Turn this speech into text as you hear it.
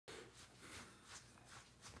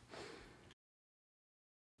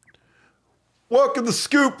Welcome to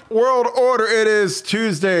Scoop World Order. It is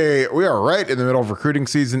Tuesday. We are right in the middle of recruiting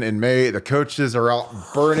season in May. The coaches are out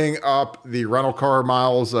burning up the rental car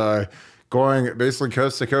miles, going basically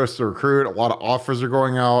coast to coast to recruit. A lot of offers are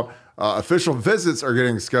going out. Official visits are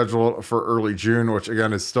getting scheduled for early June, which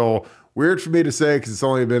again is still weird for me to say because it's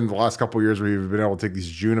only been the last couple of years where we've been able to take these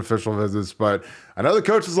June official visits. But I know the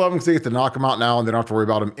coaches love them because they get to knock them out now and they don't have to worry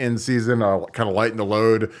about them in season, kind of lighten the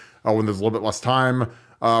load when there's a little bit less time.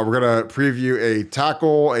 We're going to preview a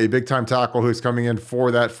tackle, a big-time tackle who's coming in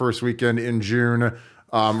for that first weekend in June.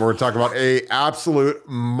 We're going to talk about a absolute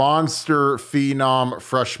monster phenom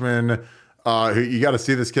freshman. Who you got to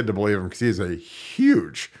see this kid to believe him because he's a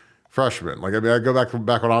huge freshman. Like, I mean, I go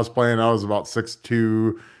back when I was playing, I was about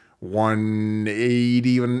 6'2",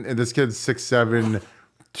 180, and this kid's 6'7",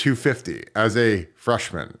 250 as a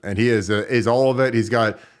freshman. And he is all of it.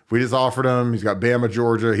 We just offered him. He's got Bama,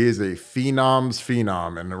 Georgia. He is a phenom's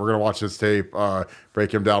phenom, and we're going to watch this tape,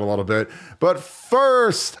 break him down a little bit. But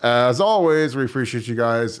first, as always, we appreciate you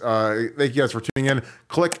guys. Thank you guys for tuning in.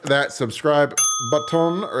 Click that subscribe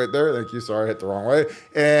button right there. Thank you. Sorry, I hit the wrong way.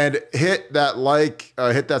 And hit that like,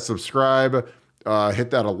 hit that subscribe,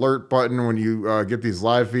 hit that alert button when you get these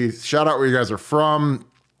live feeds. Shout out where you guys are from,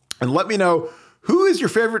 and let me know who is your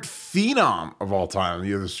favorite phenom of all time.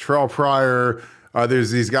 There's Terrell Pryor.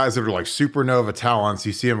 There's these guys that are like supernova talents.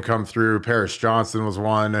 You see them come through. Paris Johnson was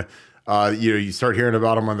one. You start hearing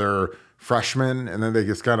about them when they're freshmen, and then they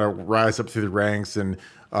just kind of rise up through the ranks. And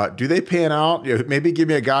do they pan out? Maybe give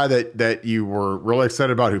me a guy that you were really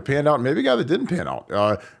excited about who panned out, and maybe a guy that didn't pan out.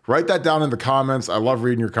 Write that down in the comments. I love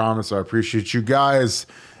reading your comments. So I appreciate you guys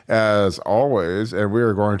as always. And we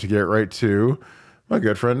are going to get right to my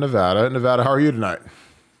good friend Nevada. Nevada, how are you tonight?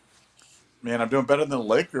 Man, I'm doing better than the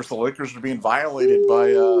Lakers. The Lakers are being violated by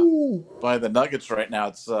the Nuggets right now.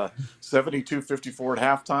 It's 72-54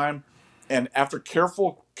 at halftime. And after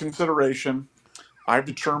careful consideration, I've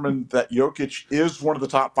determined that Jokic is one of the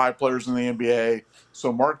top 5 players in the NBA.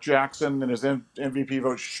 So Mark Jackson and his MVP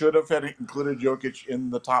vote should have had included Jokic in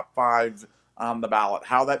the top 5 on the ballot.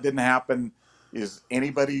 How that didn't happen is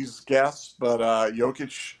anybody's guess. But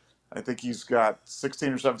Jokic, I think he's got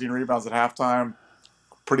 16 or 17 rebounds at halftime.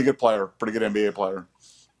 Pretty good player, pretty good NBA player.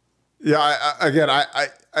 Yeah,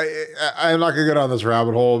 I'm not gonna get on this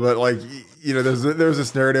rabbit hole, but like, there's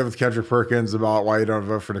this narrative with Kendrick Perkins about why you don't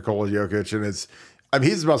vote for Nikola Jokic, and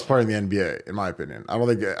he's the best player in the NBA in my opinion.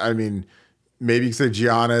 Maybe you can say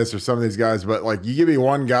Giannis or some of these guys, but like, you give me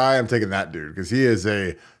one guy, I'm taking that dude because he is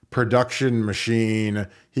a production machine.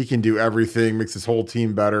 He can do everything, makes his whole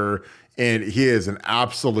team better, and he is an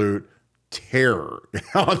absolute terror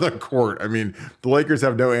on the court. I mean, the Lakers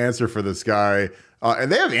have no answer for this guy. And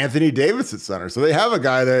they have Anthony Davis at center. So they have a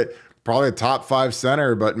guy that probably a top 5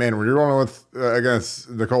 center. But, man, when you're going with against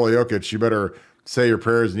Nikola Jokic, you better say your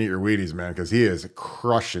prayers and eat your Wheaties, man, because he is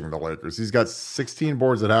crushing the Lakers. He's got 16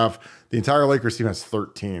 boards at half. The entire Lakers team has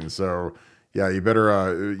 13. So, yeah, you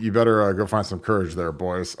better go find some courage there,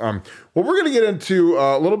 boys. Well, we're going to get into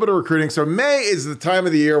a little bit of recruiting. So May is the time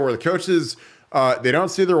of the year where the coaches – they don't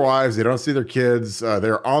see their wives. They don't see their kids.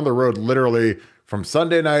 They're on the road literally from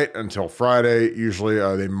Sunday night until Friday. Usually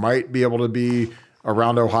they might be able to be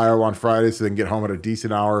around Ohio on Friday so they can get home at a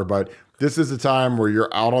decent hour. But this is the time where you're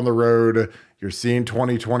out on the road. You're seeing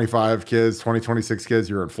 20, 25 kids, 20, 26 kids.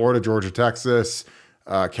 You're in Florida, Georgia, Texas,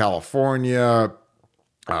 California,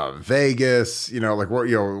 Vegas,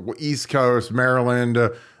 East Coast, Maryland,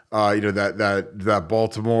 that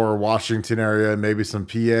Baltimore, Washington area, maybe some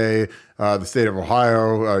PA, the state of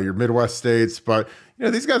Ohio, your Midwest states. But,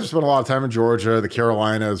 these guys are spending a lot of time in Georgia, the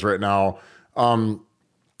Carolinas right now.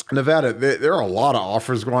 Nevada, there are a lot of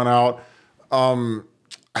offers going out.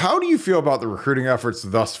 How do you feel about the recruiting efforts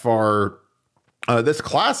thus far? This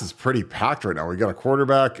class is pretty packed right now. We got a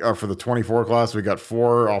quarterback for the 24 class. We got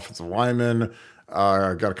 4 offensive linemen,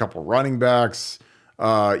 got a couple running backs.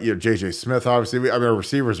 JJ Smith, obviously. Our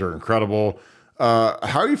receivers are incredible. How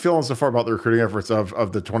are you feeling so far about the recruiting efforts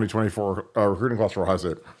of the 2024 recruiting class for Ohio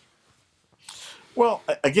State? Well,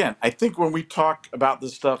 again, I think when we talk about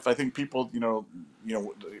this stuff, I think people,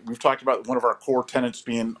 we've talked about one of our core tenets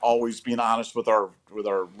being always being honest with our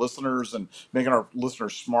listeners and making our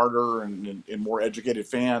listeners smarter and more educated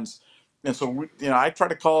fans. And so, I try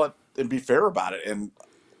to call it and be fair about it. And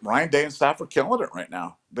Ryan Day and staff are killing it right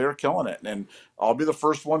now. They're killing it. And I'll be the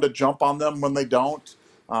first one to jump on them when they don't.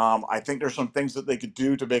 I think there's some things that they could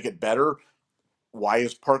do to make it better. Why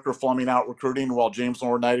is Parker Fleming out recruiting while James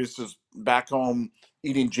Laurinaitis is back home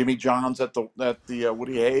eating Jimmy John's at the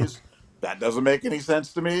Woody Hayes? That doesn't make any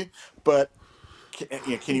sense to me. But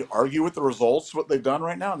can you argue with the results, what they've done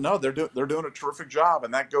right now? No, they're doing a terrific job.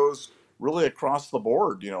 And that goes really across the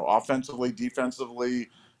board, offensively, defensively,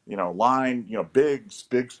 line, big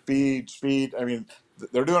speed. I mean,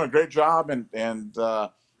 they're doing a great job, I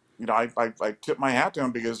tip my hat to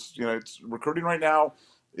them because, it's recruiting right now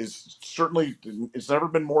is certainly, it's never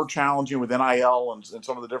been more challenging with NIL and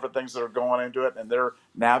some of the different things that are going into it, and they're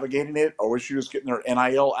navigating it. OSU is getting their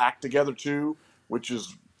NIL act together too, which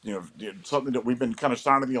is, something that we've been kind of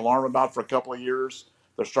sounding the alarm about for a couple of years.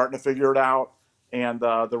 They're starting to figure it out, and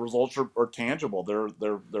the results are tangible.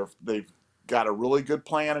 They've got a really good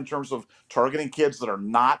plan in terms of targeting kids that are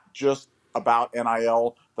not just about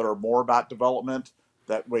NIL, that are more about development.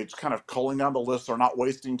 That way, it's kind of culling down the list. They're not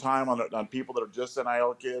wasting time on people that are just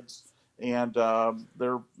NIL kids, and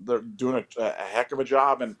they're doing a heck of a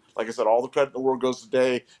job. And like I said, all the credit in the world goes to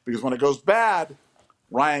Day, because when it goes bad,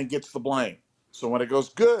 Ryan gets the blame. So when it goes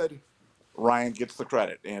good, Ryan gets the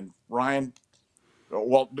credit. And Ryan,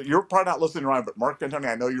 well, you're probably not listening to Ryan, but Mark D'Antoni,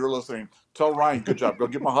 I know you're listening. Tell Ryan, good job. Go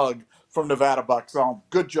give him a hug from Nevadabuck. So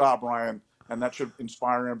good job, Ryan. And that should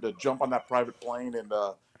inspire him to jump on that private plane and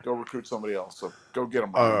go recruit somebody else. So go get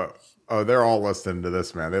them. They're all listening to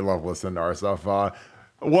this, man. They love listening to our stuff.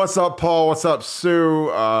 What's up, Paul? What's up, Sue?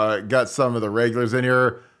 Got some of the regulars in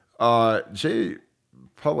here. Jay,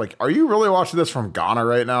 Public, are you really watching this from Ghana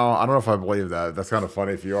right now? I don't know if I believe that. That's kind of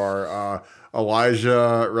funny if you are.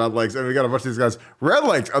 Elijah, Red Lakes, and we got a bunch of these guys. Red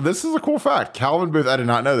Lakes, this is a cool fact. Calvin Booth, I did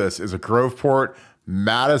not know this, is a Groveport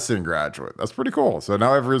Madison graduate. That's pretty cool. So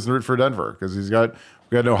now I have reason to root for Denver because we got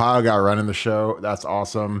an Ohio guy running the show. That's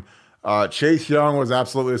awesome. Chase Young was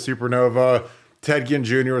absolutely a supernova. Ted Ginn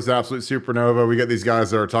Jr. was an absolute supernova. We got these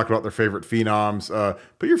guys that are talking about their favorite phenoms.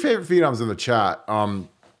 Put your favorite phenoms in the chat.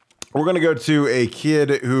 We're going to go to a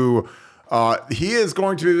kid who he is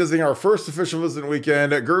going to be visiting our first official visiting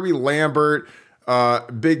weekend. Gerby Lambert,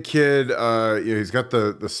 big kid. He's got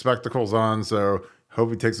the spectacles on, so hope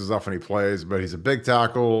he takes those off when he plays. But he's a big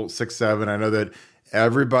tackle, 6'7". I know that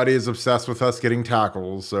everybody is obsessed with us getting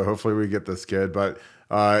tackles, so hopefully we get this kid. But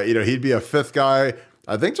he'd be a fifth guy.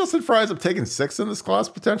 I think Justin Fry ends up taking 6 in this class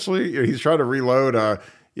potentially. He's trying to reload.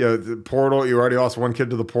 The portal. You already lost one kid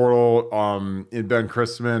to the portal. In Ben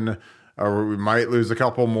Christman. We might lose a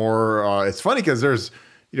couple more. It's funny because there's,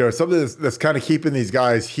 something that's kind of keeping these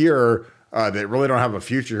guys here that really don't have a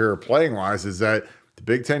future here playing wise is that the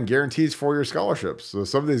Big Ten guarantees 4-year scholarships. So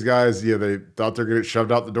some of these guys, they thought they're going to get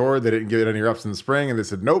shoved out the door. They didn't get any reps in the spring, and they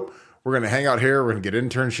said, nope, we're going to hang out here. We're going to get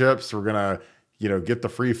internships. We're going to, get the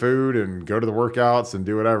free food and go to the workouts and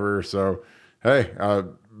do whatever. So, hey,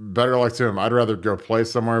 better luck to them. I'd rather go play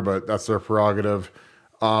somewhere, but that's their prerogative.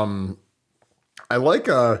 I like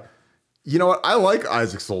I like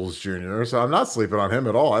Isaac Souls Jr., so I'm not sleeping on him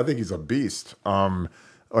at all. I think he's a beast. I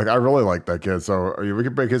really like that kid. So we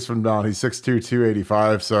can break his from down. He's 6'2",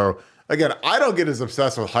 285. So again, I don't get as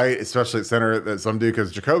obsessed with height, especially at center, that some do,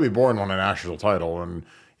 because Jacoby Bourne won a national title, and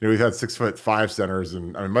we've had 6'5" centers,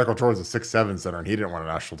 and Michael Jordan's a 6'7" center, and he didn't win a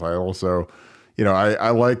national title. So I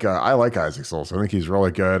like Isaac Souls. I think he's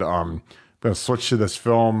really good. I'm gonna switch to this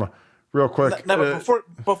film real quick. Now,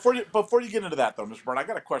 before you get into that, though, Mr. Burton, I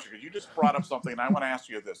got a question, because you just brought up something, and I want to ask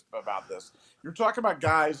you about this. You're talking about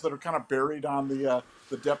guys that are kind of buried on the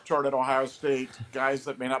depth chart at Ohio State, guys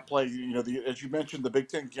that may not play. As you mentioned, the Big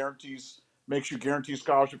Ten makes you guarantee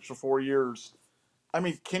scholarships for 4 years. I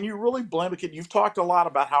mean, can you really blame a kid? You've talked a lot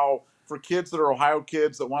about how for kids that are Ohio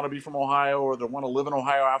kids that want to be from Ohio or that want to live in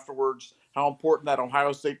Ohio afterwards, how important that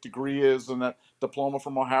Ohio State degree is and that diploma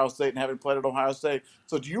from Ohio State and having played at Ohio State.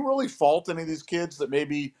 So do you really fault any of these kids that may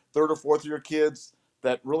be third or fourth year kids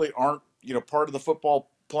that really aren't, part of the football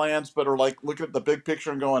plans, but are like looking at the big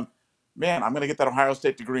picture and going, man, I'm going to get that Ohio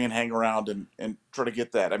State degree and hang around and try to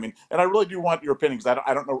get that. I mean, and I really do want your opinion, because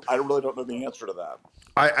I don't know. I really don't know the answer to that.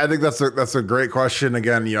 I think that's a great question.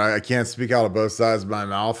 Again, I can't speak out of both sides of my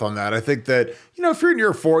mouth on that. I think that, if you're in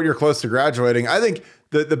year 4, you're close to graduating. I think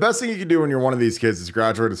the best thing you can do when you're one of these kids is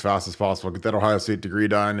graduate as fast as possible, get that Ohio State degree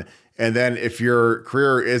done. And then if your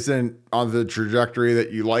career isn't on the trajectory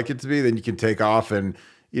that you like it to be, then you can take off and,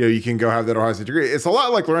 you can go have that Ohio State degree. It's a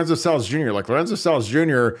lot like Lorenzo Sales Jr. Like Lorenzo Sales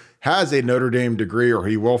Jr. has a Notre Dame degree, or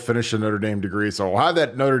he will finish a Notre Dame degree. So he'll have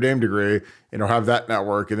that Notre Dame degree and he'll have that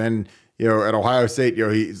network. And then, at Ohio State,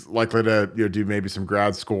 he's likely to, do maybe some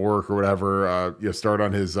grad school work or whatever, start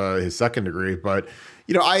on his second degree. But,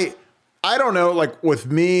 I don't know, like with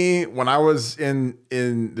me, when I was in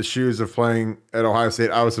the shoes of playing at Ohio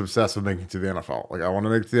State, I was obsessed with making it to the NFL. Like, I want to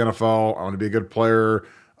make it to the NFL. I want to be a good player.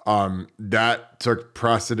 That took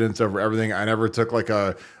precedence over everything. I never took like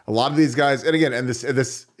a lot of these guys. And again, this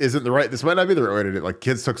isn't this might not be the right way to do it. Like,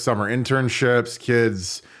 kids took summer internships,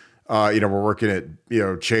 kids, we're working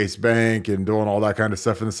at, Chase Bank and doing all that kind of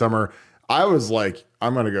stuff in the summer. I was like,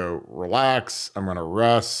 I'm gonna go relax. I'm gonna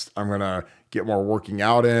rest. I'm gonna get more working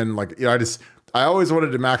out in. Like, I always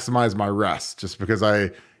wanted to maximize my rest just because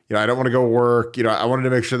I don't want to go work. I wanted to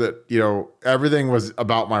make sure that, everything was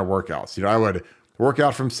about my workouts. I would work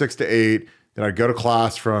out from 6 to 8, then I'd go to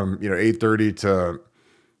class from, 8:30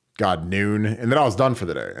 to noon. And then I was done for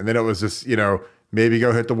the day. And then it was just, maybe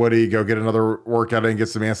go hit the woody, go get another workout in, get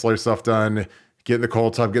some ancillary stuff done, get in the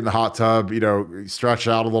cold tub, get in the hot tub, stretch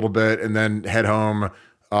out a little bit, and then head home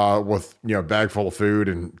with a bag full of food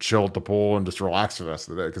and chill at the pool and just relax for the rest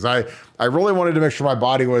of the day. Because I really wanted to make sure my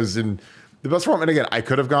body was in the best form. And again, I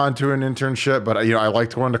could have gone to an internship, but I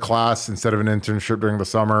liked going to class instead of an internship during the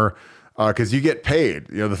summer because you get paid.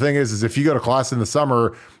 The thing is if you go to class in the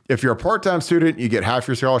summer, if you're a part-time student, you get half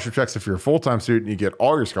your scholarship checks. If you're a full-time student, you get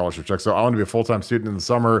all your scholarship checks. So I want to be a full-time student in the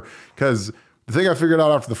summer because the thing I figured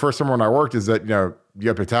out after the first summer when I worked is that, you got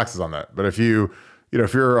to pay taxes on that. But if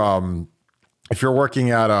if you're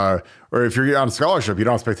working at or if you're on a scholarship, you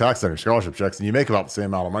don't have to pay tax on your scholarship checks and you make about the same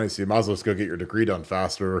amount of money. So you might as well just go get your degree done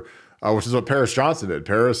faster, which is what Paris Johnson did.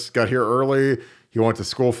 Paris got here early. He went to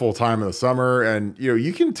school full time in the summer, and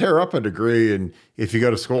you can tear up a degree, and if you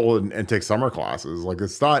go to school and take summer classes, like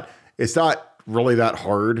it's not really that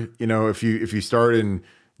hard. If you start in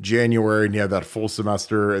January and you have that full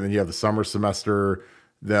semester, and then you have the summer semester,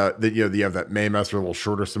 that you have that May semester, a little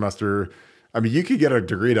shorter semester. I mean, you could get a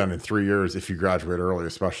degree done in 3 years if you graduate early,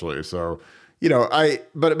 especially. So,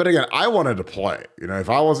 but again, I wanted to play. If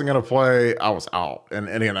I wasn't going to play, I was out. And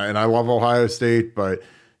again, and I love Ohio State, but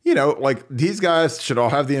like these guys should all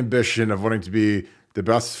have the ambition of wanting to be the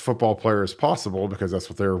best football players possible because that's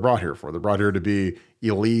what they were brought here for. They're brought here to be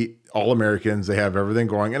elite, all Americans. They have everything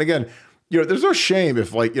going. And again, there's no shame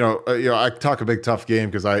if I talk a big tough game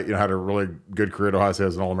because I had a really good career at Ohio State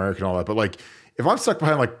as an All-American and all that. But like if I'm stuck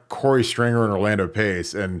behind like Corey Stringer and Orlando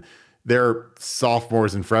Pace and they're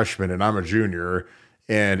sophomores and freshmen and I'm a junior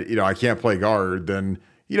and I can't play guard, then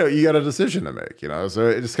you got a decision to make. So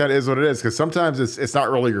it just kind of is what it is because sometimes it's not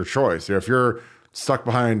really your choice. If you're stuck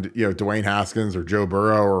behind Dwayne Haskins or Joe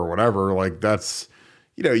Burrow or whatever, like that's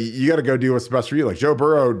you got to go do what's best for you. Like Joe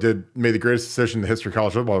Burrow made the greatest decision in the history of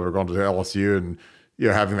college football ever, going to LSU and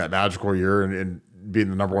having that magical year and being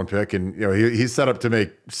the number one pick. And he's set up to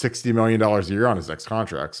make $60 million a year on his next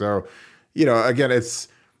contract. So again, it's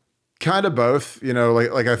kind of both.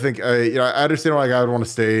 Like I think I understand why I would want to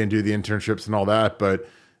stay and do the internships and all that, but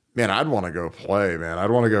man, I'd want to go play. Man,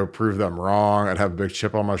 I'd want to go prove them wrong. I'd have a big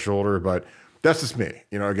chip on my shoulder, but that's just me.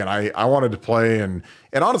 Again, I wanted to play and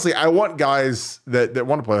honestly, I want guys that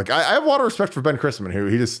want to play. Like I have a lot of respect for Ben Chrisman, who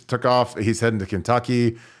he just took off. He's heading to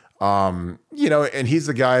Kentucky. And he's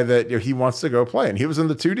the guy that he wants to go play. And he was in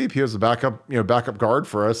the 2 deep. He was a backup guard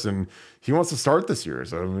for us, and he wants to start this year.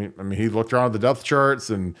 So I mean, he looked around at the depth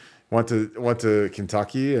charts and went to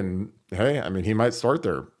Kentucky, and hey, I mean, he might start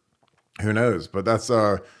there. Who knows? But that's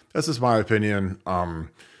just my opinion.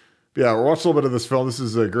 Yeah, we'll watch a little bit of this film. This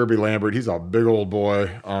is Gerby Lambert. He's a big old boy.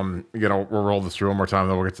 We'll roll this through one more time,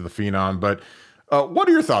 then we'll get to the Phenom. But what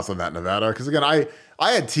are your thoughts on that, Nevada? Because again, I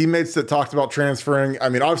had teammates that talked about transferring. I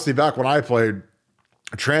mean, obviously back when I played,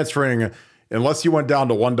 transferring, unless you went down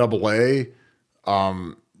to 1AA,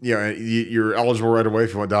 you're eligible right away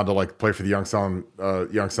if you went down to like play for the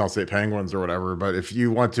Youngstown State Penguins or whatever. But if you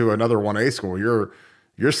went to another 1A school, you're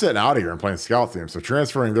sitting out of here and playing scout team. So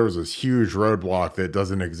transferring, there was this huge roadblock that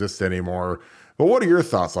doesn't exist anymore. But what are your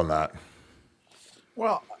thoughts on that?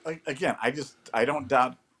 Well, again, I don't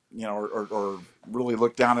doubt, or really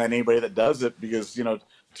look down at anybody that does it because, to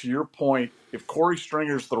your point, if Corey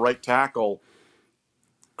Stringer's the right tackle,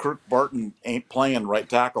 Kirk Barton ain't playing right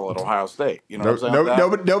tackle at Ohio State. What I'm saying?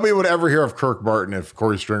 Nobody would ever hear of Kirk Barton if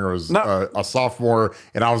Corey Stringer was a sophomore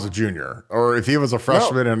and I was a junior, or if he was a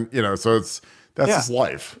freshman and, so that's just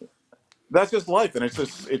life. That's just life, and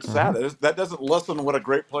it's sad. That doesn't lessen what a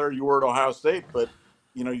great player you were at Ohio State, but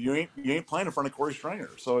you ain't playing in front of Corey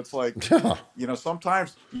Stringer. So it's like,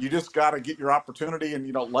 sometimes you just got to get your opportunity, and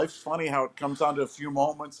life's funny how it comes down to a few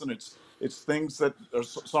moments, and it's things that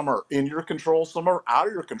some are in your control, some are out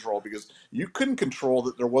of your control because you couldn't control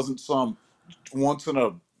that there wasn't some once in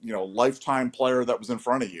a lifetime player that was in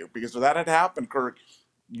front of you, because if that had happened, Kirk,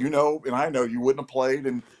 and I know you wouldn't have played,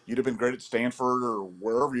 and you'd have been great at Stanford or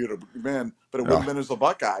wherever you'd have been, but it wouldn't have been as a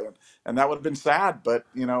Buckeye, and that would have been sad. But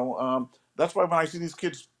that's why when I see these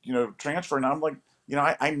kids, transferring, I'm like,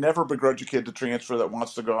 I never begrudge a kid to transfer that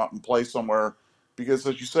wants to go out and play somewhere, because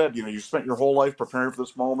as you said, you spent your whole life preparing for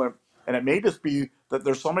this moment, and it may just be that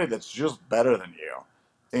there's somebody that's just better than you,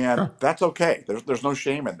 and that's okay. There's no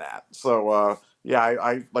shame in that. So Yeah,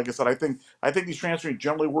 I like I said, I think these transferring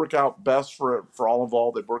generally work out best for all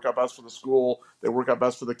involved. They work out best for the school. They work out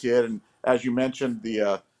best for the kid. And as you mentioned,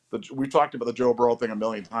 we talked about the Joe Burrow thing a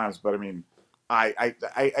million times, but I mean, I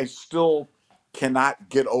still cannot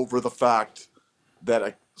get over the fact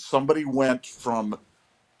that somebody went from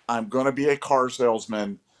I'm going to be a car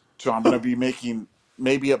salesman to I'm going to be making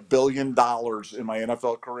maybe $1 billion in my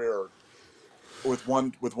NFL career with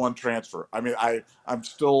one transfer. I mean, I'm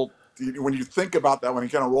still, when you think about that, when you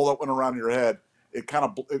kind of roll that one around in your head, it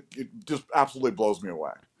just absolutely blows me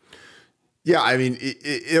away. Yeah, I mean,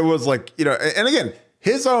 it was like, and again,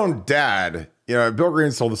 his own dad, Bill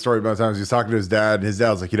Greene told the story about times he was talking to his dad, and his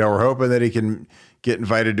dad was like, we're hoping that he can get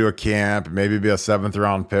invited to a camp, maybe be a 7th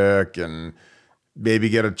round pick, and maybe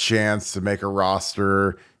get a chance to make a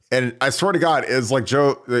roster. And I swear to God, it's like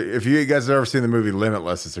Joe, if you guys have ever seen the movie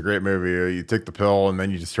Limitless, it's a great movie. You take the pill and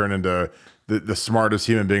then you just turn into the smartest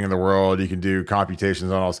human being in the world. You can do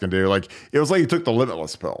computations on all else can do. Like, it was like you took the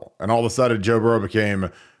Limitless pill and all of a sudden Joe Burrow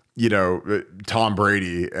became, Tom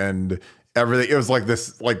Brady and everything. It was like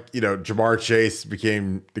this, Jamar Chase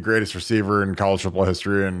became the greatest receiver in college football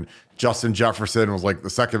history. And Justin Jefferson was like the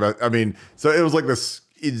second best. I mean, so it was like this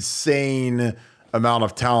insane amount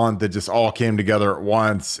of talent that just all came together at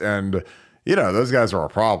once. And, those guys are a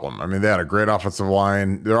problem. I mean, they had a great offensive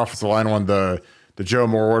line. Their offensive line won the Joe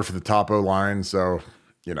Moore Award for the top O line. So,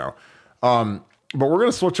 but we're going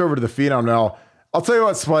to switch over to the Phenom now. I'll tell you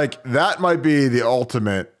what, Spike, that might be the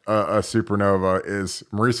ultimate supernova is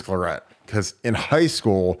Maurice Clarett. Because in high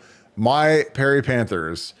school, my Perry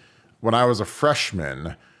Panthers, when I was a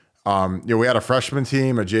freshman, we had a freshman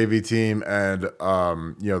team, a JV team, and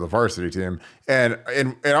the varsity team. And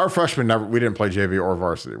in our freshmen, we didn't play JV or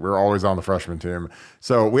varsity. We were always on the freshman team.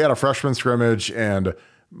 So we had a freshman scrimmage, and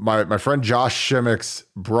my friend Josh Shimmick's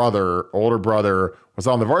older brother, was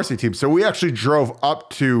on the varsity team. So we actually drove up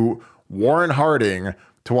to Warren Harding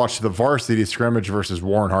to watch the varsity scrimmage versus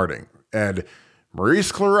Warren Harding. And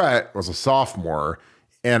Maurice Clarett was a sophomore,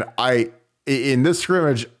 and in this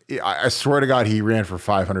scrimmage, I swear to God, he ran for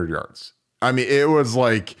 500 yards. I mean, it was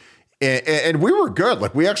like, and we were good.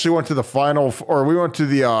 Like, we actually went to the final, or we went to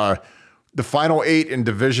the final 8 in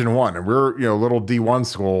Division I, and we're, a little D1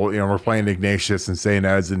 school. We're playing Ignatius and St.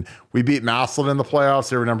 Ed's, and we beat Massillon in the playoffs.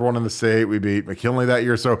 They were number 1 in the state. We beat McKinley that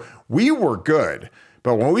year. So we were good.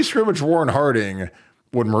 But when we scrimmaged Warren Harding,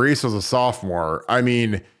 when Maurice was a sophomore, I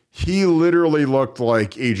mean, he literally looked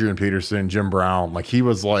like Adrian Peterson, Jim Brown. Like, he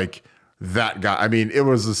was like that guy. I mean, it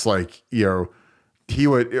was just like, our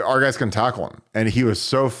guys can tackle him, and he was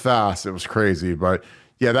so fast. It was crazy. But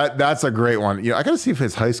yeah, that's a great one. I got to see if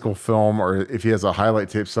his high school film or if he has a highlight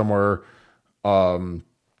tape somewhere online,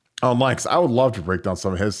 because I would love to break down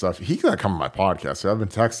some of his stuff. He got to come on my podcast. So I've been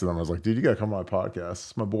texting him. I was like, dude, you got to come on my podcast.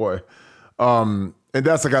 It's my boy. And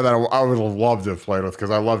that's the guy that I would have loved to have played with,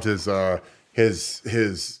 because I loved his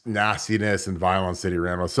nastiness and violence that he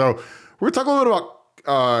ran with. So we're talking a little bit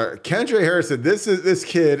about Kendra Harrison. This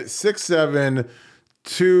kid, 6'7",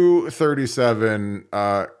 237.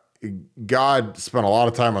 God spent a lot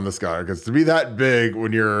of time on this guy, because to be that big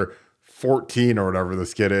when you're 14 or whatever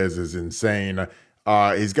this kid is insane.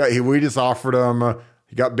 We just offered him.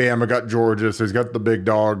 He got Bama, got Georgia, so he's got the big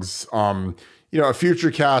dogs. A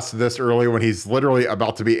future cast this early when he's literally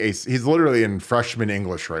about to be he's literally in freshman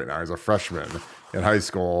English right now. He's a freshman in high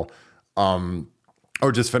school.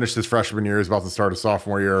 Or just finished his freshman year. He's about to start a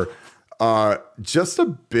sophomore year. Just a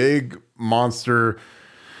big monster.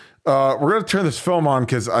 We're going to turn this film on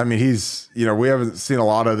because, I mean, we haven't seen a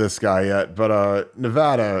lot of this guy yet, but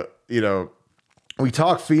Nevada, we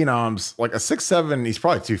talk phenoms, like a 6'7", he's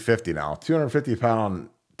probably 250 now, 250-pound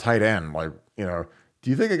tight end. Like, do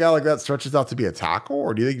you think a guy like that stretches out to be a tackle,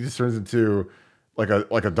 or do you think he just turns into like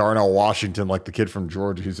a Darnell Washington, like the kid from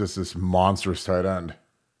Georgia, who's just this monstrous tight end?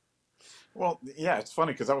 Well, yeah, it's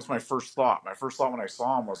funny because that was my first thought. My first thought when I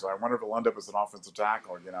saw him was, I wonder if he'll end up as an offensive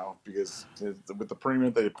tackle, because with the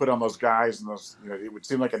premium they put on those guys and those, it would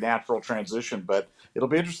seem like a natural transition. But it'll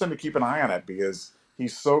be interesting to keep an eye on it because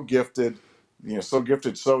he's so gifted,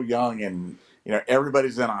 so young, and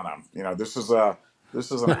everybody's in on him. This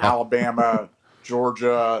is an Alabama,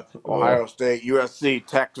 Georgia, Ohio State, USC,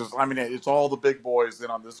 Texas. I mean, it's all the big boys in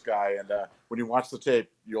on this guy, and when you watch the tape,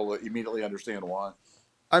 you'll immediately understand why.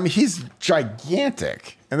 I mean, he's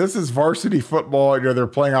gigantic, and this is varsity football. They're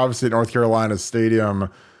playing obviously at North Carolina Stadium,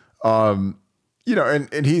 and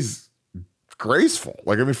he's graceful.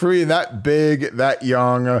 Like, I mean, for me, that big, that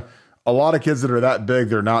young, a lot of kids that are that big,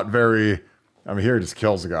 they're not very. I mean, here he just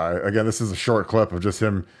kills a guy. Again, this is a short clip of just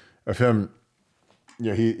him. He's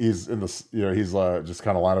in this. He's just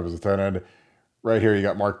kind of lined up as a tight end. right here you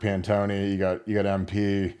got Mark Pantoni, you got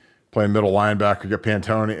MP playing middle linebacker, you got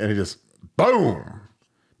Pantoni, and he just boom.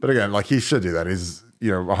 But again, like he should do that. He's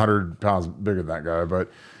 100 pounds bigger than that guy.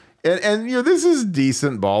 But and this is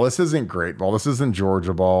decent ball. This isn't great ball. This isn't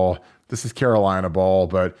Georgia ball. This is Carolina ball.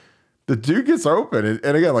 But the dude gets open,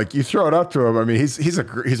 and again, like you throw it up to him. I mean, he's a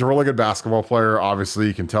really good basketball player. Obviously,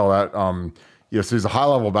 you can tell that. So he's a high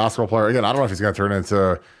level basketball player. Again, I don't know if he's going to turn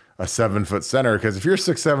into a 7-foot center, because if you're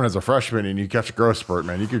 6'7" as a freshman and you catch a growth spurt,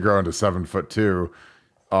 man, you could grow into 7'2",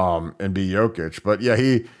 and be Jokic. But yeah,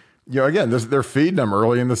 he, again, they're feeding him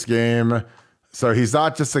early in this game. So he's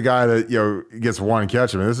not just a guy that, gets one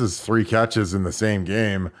catch. I mean, this is 3 catches in the same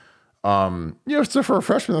game. So for a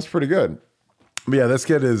freshman, that's pretty good. But yeah, this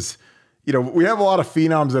kid is, we have a lot of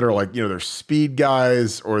phenoms that are like, they're speed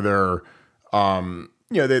guys, or they're,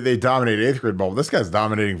 they dominate 8th grade ball. But this guy's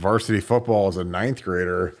dominating varsity football as a 9th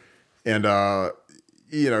grader. And,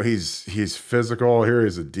 he's physical. Here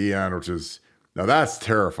he's a DN, which is, now that's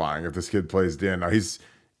terrifying if this kid plays DN. Now he's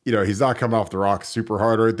not coming off the rock super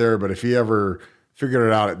hard right there, but if he ever figured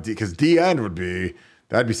it out because DN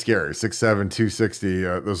that'd be scary. 6'7", 260.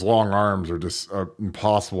 Those long arms are just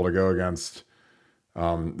impossible to go against.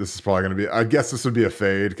 This is probably going to be, I guess this would be a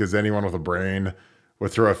fade, because anyone with a brain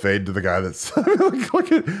would throw a fade to the guy that's like,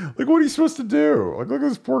 what are you supposed to do? Like, look at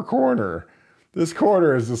this poor corner. This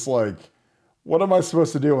corner is just like, what am I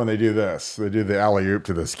supposed to do when they do this? They do the alley-oop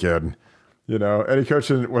to this kid. Any coach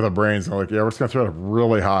with a brain's like, yeah, we're just going to throw it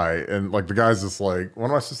really high. And like, the guy's just like, what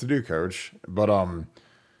am I supposed to do, coach? But, and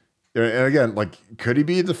again, like, could he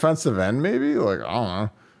be a defensive end? Maybe, like, I don't know.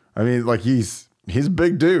 I mean, like he's a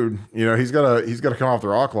big dude, he's got to come off the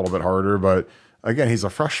rock a little bit harder, but again, he's a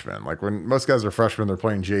freshman. Like, when most guys are freshmen, they're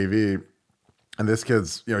playing JV, and this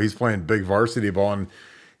kid's, he's playing big varsity ball, and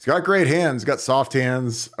he's got great hands, got soft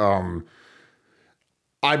hands.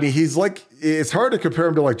 I mean, he's like, it's hard to compare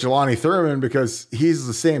him to like Jelani Thurman, because he's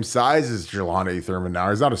the same size as Jelani Thurman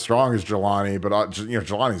now. He's not as strong as Jelani, but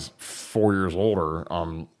Jelani's 4 years older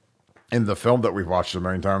in the film that we've watched a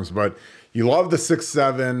million times. But you love the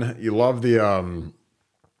 6'7", you love the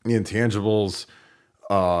intangibles.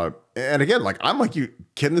 And again, like, I'm like,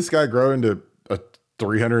 can this guy grow into a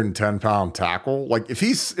 310-pound tackle? Like, if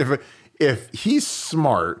he's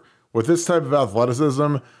smart with this type of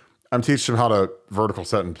athleticism, I'm teaching him how to vertical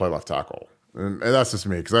set and play left tackle. And that's just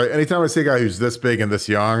me. Because anytime I see a guy who's this big and this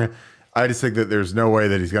young, I just think that there's no way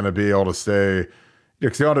that he's going to be able to stay.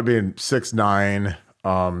 Because he'll end up being 6'9",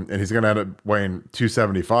 and he's going to end up weighing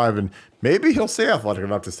 275. And maybe he'll stay athletic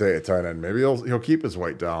enough to stay at tight end. Maybe he'll keep his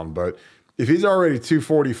weight down. But if he's already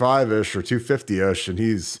 245-ish or 250-ish and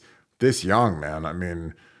he's this young, man, I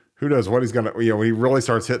mean, who knows what he's going to, when he really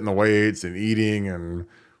starts hitting the weights and eating and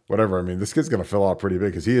whatever. I mean, this kid's going to fill out pretty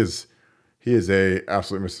big, because he is a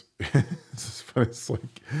absolute it's funny. It's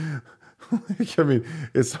like, I mean,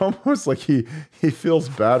 it's almost like he feels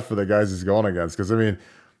bad for the guys he's going against. Because I mean,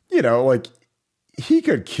 like, he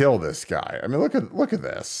could kill this guy. I mean, look at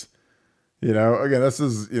this. Again, this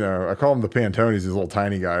is, I call them the Pantonis, these little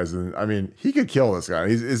tiny guys, and I mean, he could kill this guy.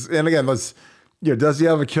 And again, does he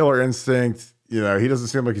have a killer instinct? He doesn't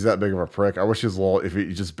seem like he's that big of a prick. I wish if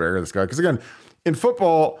he just buried this guy. Because again, in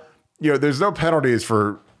football, there's no penalties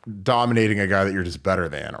for dominating a guy that you're just better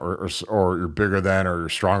than, or you're bigger than, or you're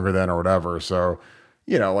stronger than, or whatever. So,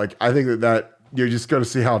 like, I think that you're just going to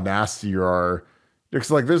see how nasty you are. Because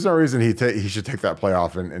like, there's no reason he should take that play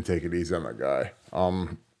off and take it easy on that guy.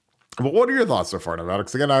 But what are your thoughts so far, Nevada?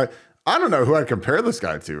 Because again, I don't know who I'd compare this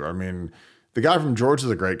guy to. I mean, the guy from Georgia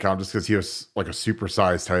is a great comp, just because he was like a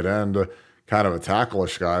supersized tight end, kind of a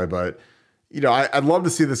tackle-ish guy, but I'd love to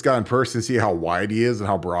see this guy in person, see how wide he is and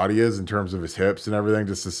how broad he is in terms of his hips and everything,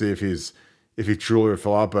 just to see if he truly would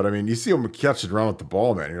fill out. But I mean, you see him catch and run with the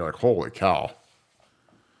ball, man. You're like, holy cow.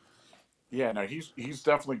 Yeah, no, he's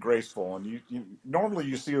definitely graceful, and you normally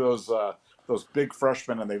you see those big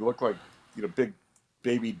freshmen, and they look like big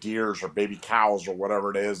baby deers or baby cows or whatever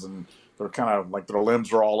it is, and they're kind of like their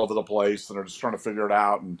limbs are all over the place, and they're just trying to figure it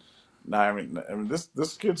out. And no, I mean,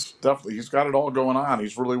 this kid's definitely, he's got it all going on.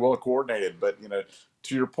 He's really well coordinated. But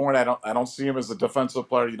to your point, I don't see him as a defensive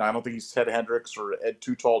player. I don't think he's Ted Hendricks or Ed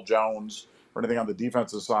Too Tall Jones or anything on the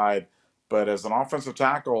defensive side. But as an offensive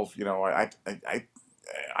tackle,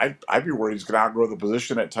 I'd be worried he's going to outgrow the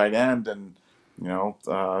position at tight end. And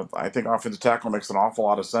I think offensive tackle makes an awful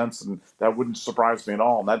lot of sense, and that wouldn't surprise me at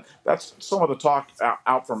all. And that's some of the talk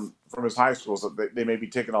out from his high schools, that they may be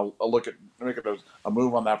taking a look at making a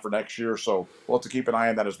move on that for next year. So we'll have to keep an eye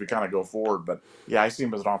on that as we kind of go forward. But yeah, I see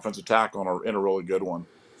him as an offensive tackle and a really good one.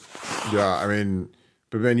 Yeah, I mean,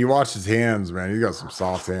 but man, you watch his hands, man. He's got some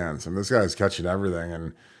soft hands, and this guy's catching everything.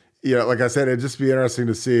 And like I said, it'd just be interesting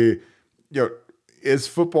to see, is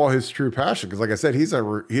football his true passion? Because like I said, he's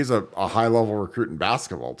a high level recruit in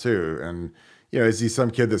basketball too. And, is he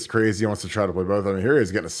some kid that's crazy, wants to try to play both? I mean, here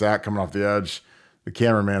he's getting a sack coming off the edge. The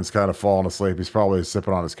cameraman's kind of falling asleep. He's probably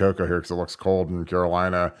sipping on his cocoa here because it looks cold in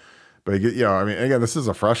Carolina. But, I mean, again, this is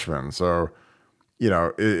a freshman. So,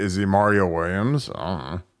 is he Mario Williams? I don't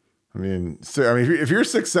know. I mean, if you're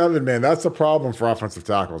 6'7", man, that's a problem for offensive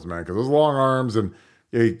tackles, man, because those long arms and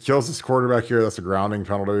he kills his quarterback here. That's a grounding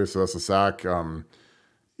penalty, so that's a sack. And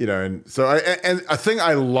so a thing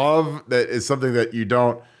I love that is something that you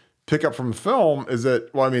don't pick up from the film is that,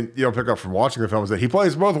 you don't pick up from watching the film, is that he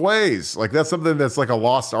plays both ways. Like that's something that's like a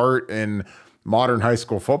lost art in modern high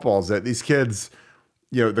school football, is that these kids,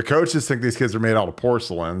 the coaches think these kids are made out of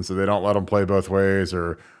porcelain, so they don't let them play both ways,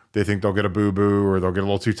 or they think they'll get a boo-boo or they'll get a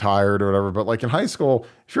little too tired or whatever. But like in high school,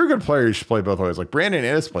 if you're a good player, you should play both ways. Like Brandon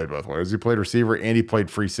Innes played both ways. He played receiver and he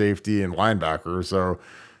played free safety and linebacker. So,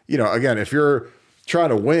 again, if you're trying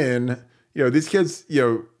to win, these kids,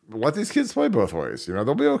 let these kids play both ways.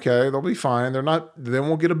 They'll be okay. They'll be fine. They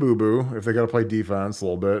won't get a boo-boo if they got to play defense a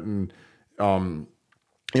little bit. And,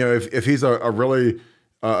 if he's a really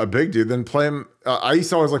a big dude, then play him. I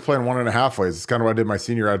used to always like playing 1.5 ways. It's kind of what I did my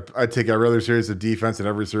senior. I'd take every other series of defense and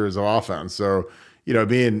every series of offense. So,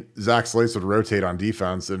 me and Zach Slates would rotate on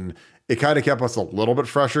defense, and it kind of kept us a little bit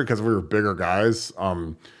fresher because we were bigger guys.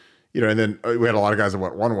 And then we had a lot of guys that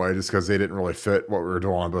went one way just because they didn't really fit what we were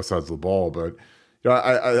doing on both sides of the ball. But,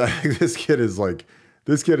 I think this kid is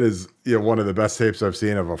one of the best tapes I've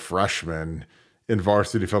seen of a freshman in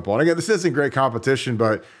varsity football. And again, this isn't great competition,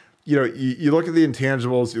 but you look at the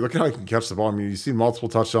intangibles, you look at how he can catch the ball. I mean, you see multiple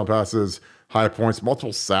touchdown passes, high points,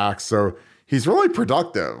 multiple sacks. So he's really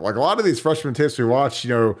productive. Like a lot of these freshman tapes we watch,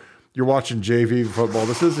 you're watching JV football.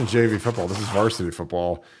 This isn't JV football. This is varsity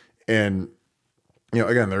football. And,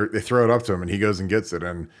 again, they throw it up to him and he goes and gets it.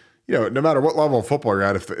 And, no matter what level of football you're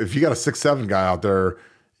at, if you got a 6'7" guy out there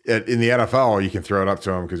in the NFL, you can throw it up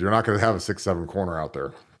to him because you're not going to have a 6'7" corner out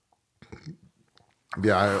there.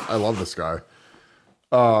 Yeah, I love this guy.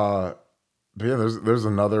 But yeah, there's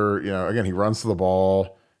another, again, he runs to the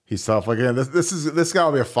ball. He's tough. Like, again, this guy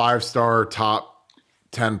will be a 5-star top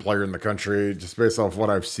 10 player in the country, just based off what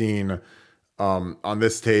I've seen on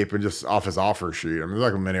this tape and just off his offer sheet. I mean,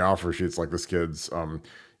 there's like many offer sheets like this kid's.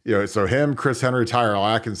 So him, Chris Henry, Tyler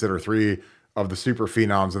Atkins are 3 of the super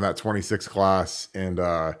phenoms in that 26 class. And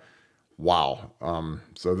wow.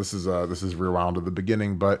 So this is rewound at the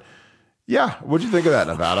beginning, but yeah, what'd you think of that,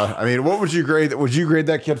 Nevada? I mean, what would you grade? Would you grade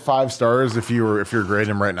that kid 5 stars if you're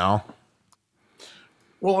grading him right now?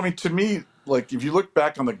 Well, I mean, to me, like if you look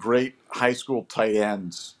back on the great high school tight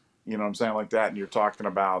ends, what I'm saying, like that, and you're talking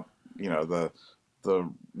about, the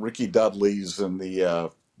Ricky Dudleys and the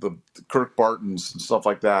Kirk Bartons and stuff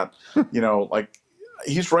like that, like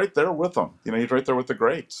he's right there with them. He's right there with the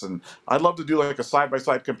greats. And I'd love to do like a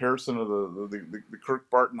side-by-side comparison of the Kirk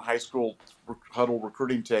Barton high school huddle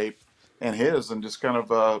recruiting tape and his, and just kind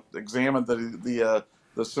of examine the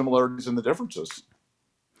similarities and the differences.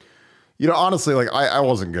 Honestly, like I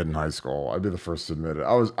wasn't good in high school. I'd be the first to admit it.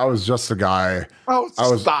 I was just a guy. Oh,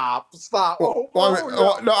 stop!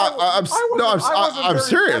 I'm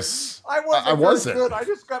serious. I wasn't good.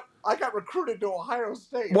 I got recruited to Ohio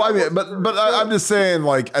State. Well, I mean, but I'm just saying,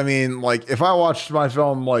 like, I mean, like if I watched my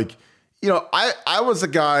film, like, I was a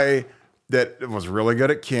guy that was really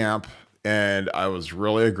good at camp. And I was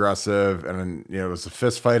really aggressive, and it was a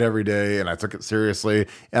fist fight every day, and I took it seriously,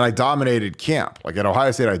 and I dominated camp. Like at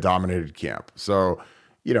Ohio State, I dominated camp. So,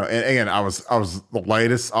 and again, I was the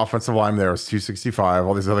lightest offensive lineman there. I was 265.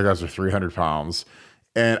 All these other guys are 300 pounds,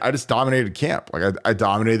 and I just dominated camp. Like I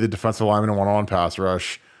dominated the defensive lineman in one-on-one pass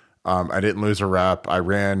rush. I didn't lose a rep. I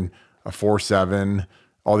ran a 4.7.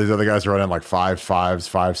 All these other guys are running like 5.5s,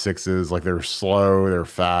 5.6s. Like they were slow, they were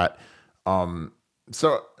fat.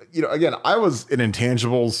 So, again, I was an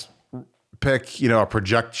intangibles pick, a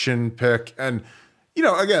projection pick. And,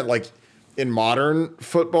 again, like in modern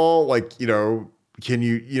football, like, can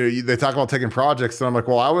you, they talk about taking projects. And I'm like,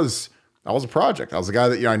 well, I was a project. I was a guy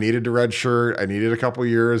that, I needed to redshirt. I needed a couple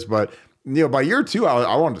years, but, by year 2,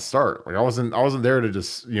 I wanted to start. Like I wasn't there to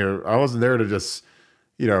just,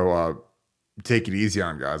 take it easy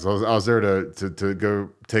on guys. I was there to go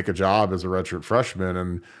take a job as a redshirt freshman.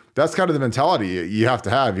 And that's kind of the mentality you have to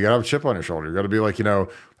have. You got to have a chip on your shoulder. You got to be like,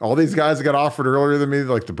 all these guys that got offered earlier than me,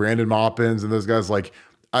 like the Brandon Maupins and those guys, like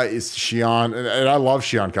it's Sheon. And I love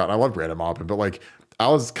Sheon Cotton. I love Brandon Maupin, but like I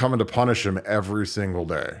was coming to punish him every single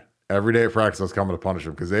day. Every day at practice, I was coming to punish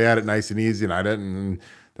him because they had it nice and easy and I didn't. And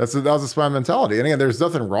that was a spine mentality. And again, there's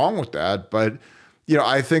nothing wrong with that. But,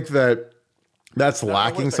 I think that That's Now, wait a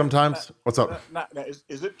lacking second. Now, sometimes. What's up?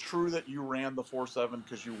 is it true that you ran the 4.7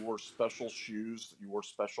 because you wore special shoes? You wore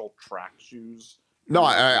special track shoes No,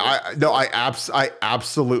 in your no, sport? I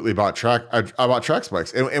absolutely bought I bought track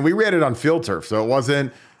spikes, and we ran it on field turf, so it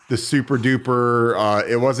wasn't the super duper.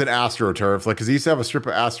 It wasn't AstroTurf, like because he used to have a strip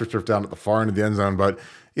of AstroTurf down at the far end of the end zone. But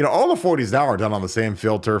all the 40s now are done on the same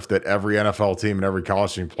field turf that every NFL team and every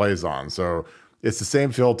college team plays on. So it's the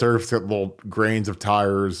same field turf. It's got little grains of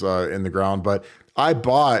tires in the ground. But I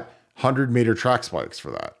bought 100-meter track spikes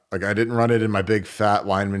for that. Like I didn't run it in my big fat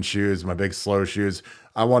lineman shoes, my big slow shoes.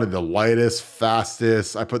 I wanted the lightest,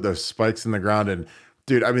 fastest. I put those spikes in the ground, and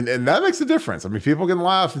dude, I mean, and that makes a difference. I mean, people can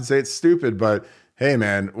laugh and say it's stupid, but hey,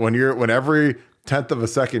 man, when every tenth of a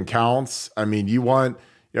second counts, I mean, you want,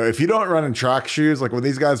 if you don't run in track shoes, like when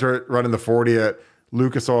these guys are running the 40 at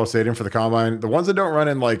Lucas Oil Stadium for the combine, the ones that don't run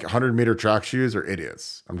in like 100-meter track shoes are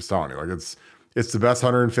idiots. I'm just telling you, like it's the best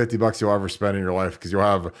 $150 you'll ever spend in your life because you'll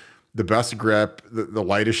have the best grip, the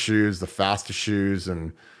lightest shoes, the fastest shoes,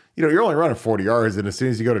 and you're only running 40 yards, and as soon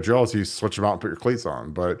as you go to drills, you switch them out and put your cleats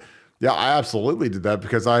on. But yeah, I absolutely did that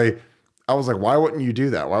because I was like, why wouldn't you do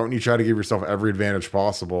that? Why wouldn't you try to give yourself every advantage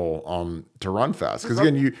possible to run fast? Because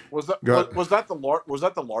again, was that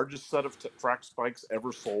the largest set of track spikes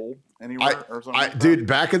ever sold anywhere or something? Dude,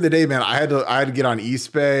 back in the day, man, I had to get on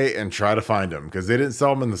eBay and try to find them because they didn't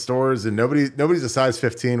sell them in the stores, and nobody's a size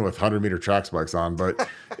 15 with 100-meter track spikes on. But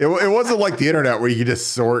it wasn't like the internet where you could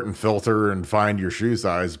just sort and filter and find your shoe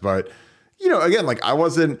size. But again, like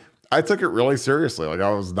I took it really seriously. Like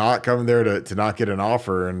I was not coming there to not get an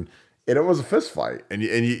offer, and it was a fist fight. And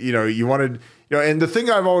you wanted, and the thing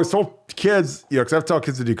I've always told kids, because I've told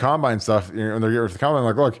kids to do combine stuff, and they're with the combine,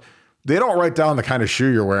 like, look, they don't write down the kind of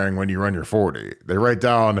shoe you're wearing when you run your 40. They write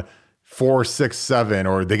down 4.67,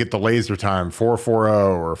 or they get the laser time 4.40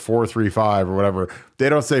 or 4.35 or whatever. They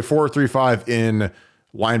don't say 4.35 in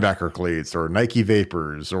linebacker cleats or Nike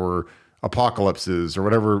Vapors or Apocalypses or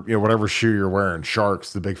whatever shoe you're wearing,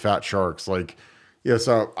 Sharks, the big fat Sharks. Like,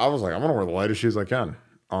 so I was like, I'm gonna wear the lightest shoes I can.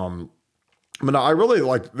 But no, I really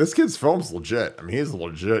like this kid's film's legit. I mean, he's a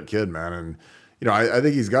legit kid, man. And, I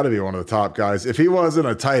think he's got to be one of the top guys. If he wasn't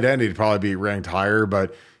a tight end, he'd probably be ranked higher,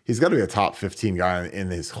 but he's got to be a top 15 guy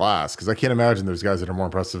in his class. Cause I can't imagine there's guys that are more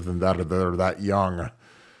impressive than that or that are that young.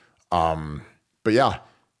 But yeah,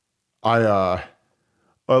 I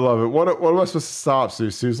love it. What am I supposed to stop?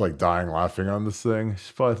 Sue's like dying laughing on this thing.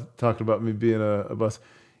 She's probably talking about me being a bust.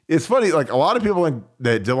 It's funny, like a lot of people think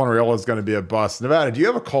that Dylan Raiola is going to be a bust. Nevada, do you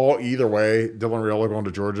have a call either way? Dylan Raiola going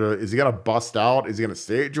to Georgia? Is he going to bust out? Is he going to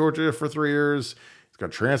stay at Georgia for 3 years? He's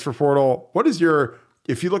going to transfer portal. What is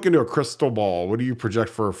if you look into a crystal ball, what do you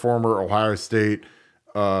project for a former Ohio State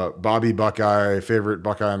Bobby Buckeye, favorite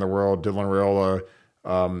Buckeye in the world, Dylan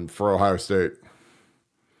Raiola for Ohio State?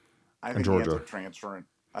 I think Georgia. He ends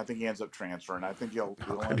up transferring. I think he'll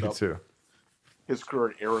end up too. His career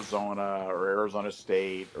at Arizona or Arizona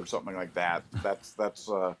State or something like that. That's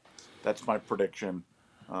my prediction.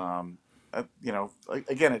 Again,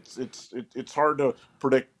 it's hard to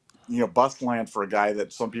predict, bust land for a guy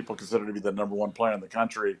that some people consider to be the number one player in the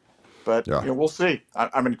country. But we'll see.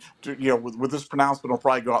 I mean, with this pronouncement, he'll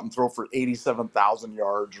probably go out and throw for 87,000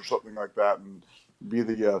 yards or something like that, and be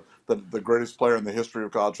the greatest player in the history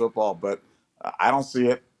of college football. But I don't see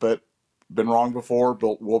it. But been wrong before,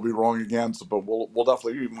 but we'll be wrong again. So, but we'll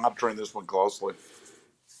definitely be monitoring this one closely.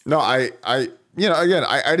 No, I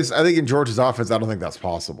think in Georgia's offense, I don't think that's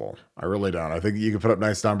possible. I really don't. I think you can put up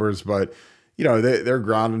nice numbers, but they're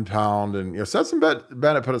ground and pound, and Stetson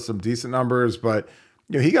Bennett put up some decent numbers, but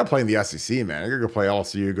he got to play in the SEC, man. He got to go play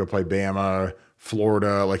LSU, go play Bama,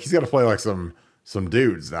 Florida. Like he's got to play like some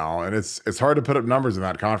dudes now, and it's hard to put up numbers in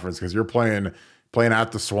that conference because you're playing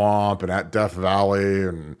at the Swamp and at Death Valley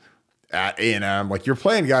and at A&M. Like you're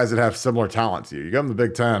playing guys that have similar talent to you. You got them the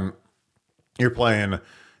Big Ten, you're playing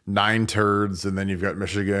 9 turds, and then you've got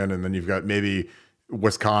Michigan, and then you've got maybe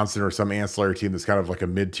Wisconsin or some ancillary team that's kind of like a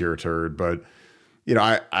mid-tier turd. But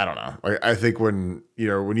I don't know. I think when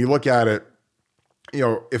you look at it,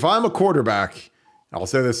 if I'm a quarterback, I'll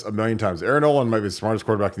say this a million times, Aaron Nolan might be the smartest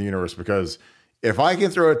quarterback in the universe, because if I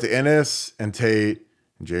can throw it to Ennis and Tate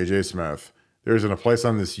and JJ Smith, there isn't a place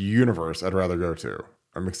on this universe I'd rather go to.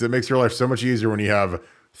 Because it makes your life so much easier when you have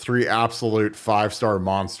 3 absolute 5-star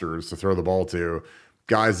monsters to throw the ball to.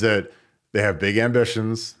 Guys that they have big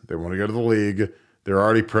ambitions. They want to go to the league. They're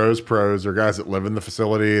already pros. They're guys that live in the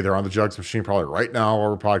facility. They're on the jugs machine probably right now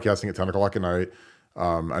while we're podcasting at 10 o'clock at night.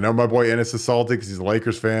 I know my boy Ennis is salty because he's a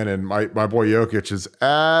Lakers fan, and my boy Jokic is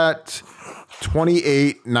at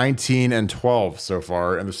 28, 19, and 12 so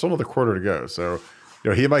far, and there's still another quarter to go. So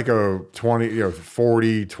he might go 20,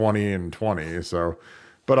 40, 20, and 20. So,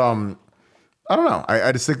 but I don't know.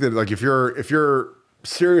 I just think that like if you're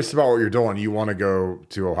serious about what you're doing, you want to go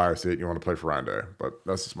to Ohio State, you want to play for Ryan Day. But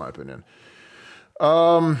that's just my opinion.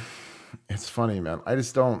 It's funny, man. I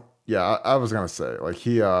just don't. Yeah, I was gonna say like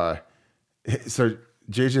so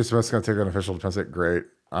JJ Smith's gonna take an official to Penn State. Great.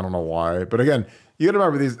 I don't know why, but again, you got to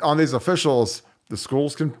remember these officials. The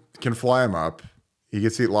schools can fly him up. He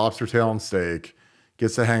gets to eat lobster tail and steak.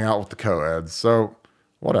 Gets to hang out with the co-eds. So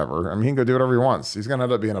whatever. I mean, he can go do whatever he wants. He's gonna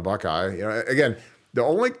end up being a Buckeye. Again, the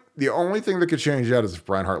only thing that could change that is if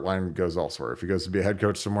Brian Hartline goes elsewhere. If he goes to be a head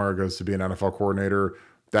coach somewhere, goes to be an NFL coordinator,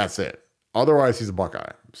 that's it. Otherwise, he's a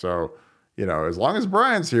Buckeye. So, as long as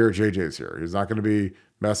Brian's here, JJ's here. He's not going to be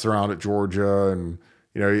messing around at Georgia. And,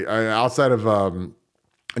 outside of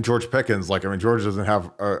George Pickens, Georgia doesn't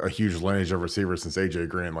have a huge lineage of receivers since A.J.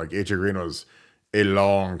 Green. Like, A.J. Green was a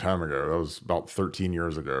long time ago. That was about 13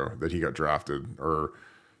 years ago that he got drafted, or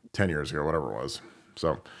 10 years ago, whatever it was.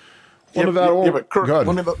 So, but Kirk,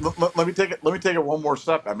 let me take it one more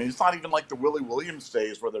step. I mean, it's not even like the Willie Williams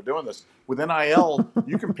days where they're doing this. With NIL,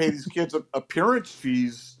 you can pay these kids appearance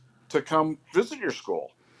fees to come visit your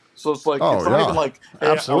school. So it's like it's not even like, hey,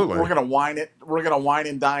 absolutely, we're gonna wine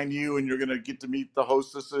and dine you, and you're gonna get to meet the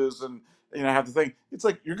hostesses and have the thing. It's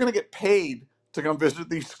like you're gonna get paid to come visit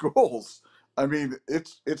these schools. I mean,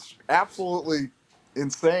 it's absolutely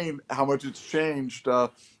insane how much it's changed.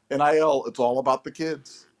 NIL, it's all about the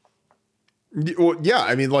kids. Well, yeah,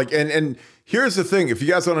 I mean, and here's the thing. If you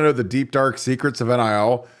guys want to know the deep, dark secrets of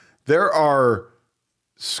NIL, there are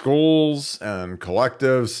schools and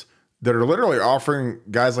collectives that are literally offering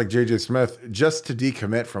guys like JJ Smith just to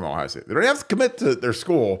decommit from Ohio State. They don't have to commit to their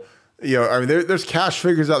school. There's cash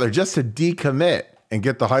figures out there just to decommit and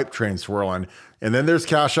get the hype train swirling. And then there's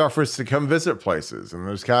cash offers to come visit places. And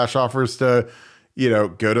there's cash offers to,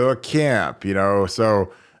 go to a camp,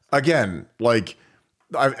 So again,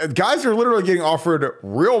 guys are literally getting offered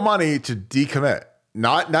real money to decommit,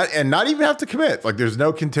 not even have to commit. Like, there's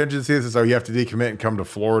no contingency. This is how you have to decommit and come to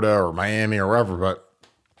Florida or Miami or wherever, but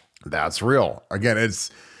that's real. Again,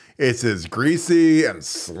 it's as greasy and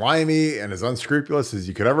slimy and as unscrupulous as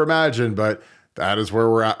you could ever imagine, but that is where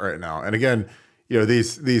we're at right now. And again,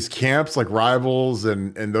 these camps like Rivals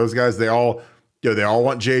and those guys, they all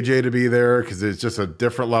want JJ to be there because it's just a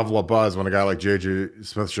different level of buzz when a guy like JJ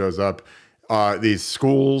Smith shows up. These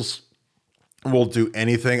schools will do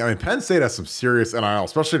anything. I mean, Penn State has some serious NIL,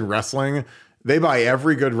 especially in wrestling. They buy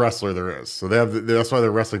every good wrestler there is. So that's why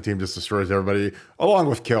their wrestling team just destroys everybody, along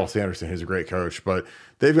with Cale Sanderson, who's a great coach. But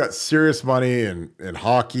they've got serious money in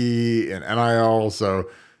hockey and NIL.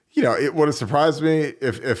 So, it would have surprised me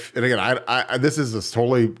if and again, I this is just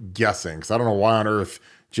totally guessing because I don't know why on earth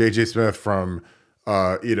JJ Smith from,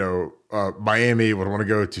 Miami would want to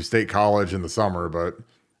go to State College in the summer, but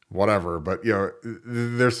whatever. But,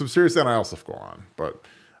 there's some serious NIL stuff going on, but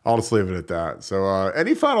I'll just leave it at that. So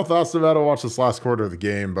any final thoughts about it? I'll watch this last quarter of the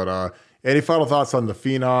game, but any final thoughts on the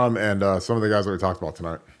Phenom and some of the guys that we talked about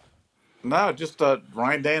tonight? No, just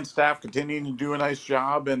Ryan Day and staff continuing to do a nice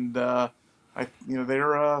job. And, they're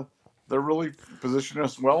really positioning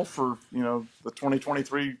us well for, the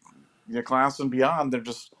 2023 class and beyond. They're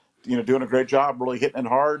just, doing a great job, really hitting it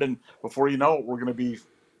hard. And before you know it, we're going to be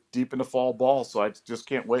deep into fall ball. So I just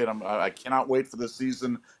can't wait. I cannot wait for this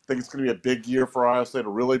season. I think it's going to be a big year for Ohio State, a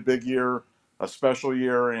really big year, a special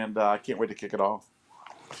year, and I can't wait to kick it off.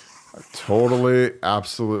 I totally,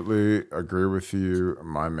 absolutely agree with you,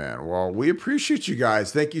 my man. Well, we appreciate you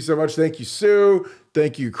guys. Thank you so much. Thank you, Sue.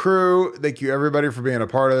 Thank you, crew. Thank you, everybody, for being a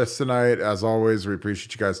part of this tonight. As always, we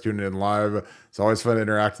appreciate you guys tuning in live. It's always fun to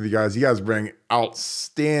interact with you guys. You guys bring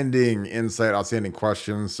outstanding insight, outstanding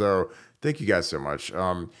questions. So thank you guys so much.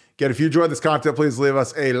 Again, if you enjoyed this content, please leave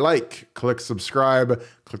us a like, click subscribe,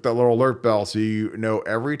 click that little alert bell so you know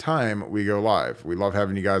every time we go live. We love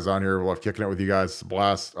having you guys on here. We love kicking it with you guys. It's a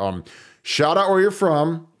blast. Shout out where you're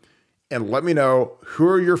from and let me know who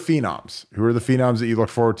are your phenoms. Who are the phenoms that you look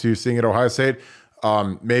forward to seeing at Ohio State?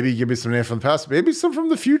 Maybe give me some names from the past, maybe some from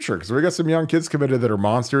the future, because we got some young kids committed that are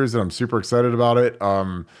monsters and I'm super excited about it.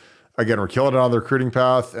 Again, we're killing it on the recruiting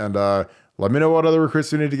path, and let me know what other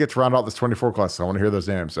recruits we need to get to round out this 24 class. I want to hear those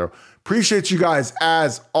names. So appreciate you guys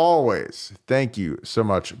as always. Thank you so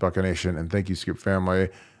much, Buckeye Nation, and thank you, Scoop family.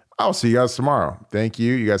 I'll see you guys tomorrow. Thank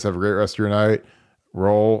you. You guys have a great rest of your night.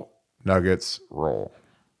 Roll, Nuggets, roll.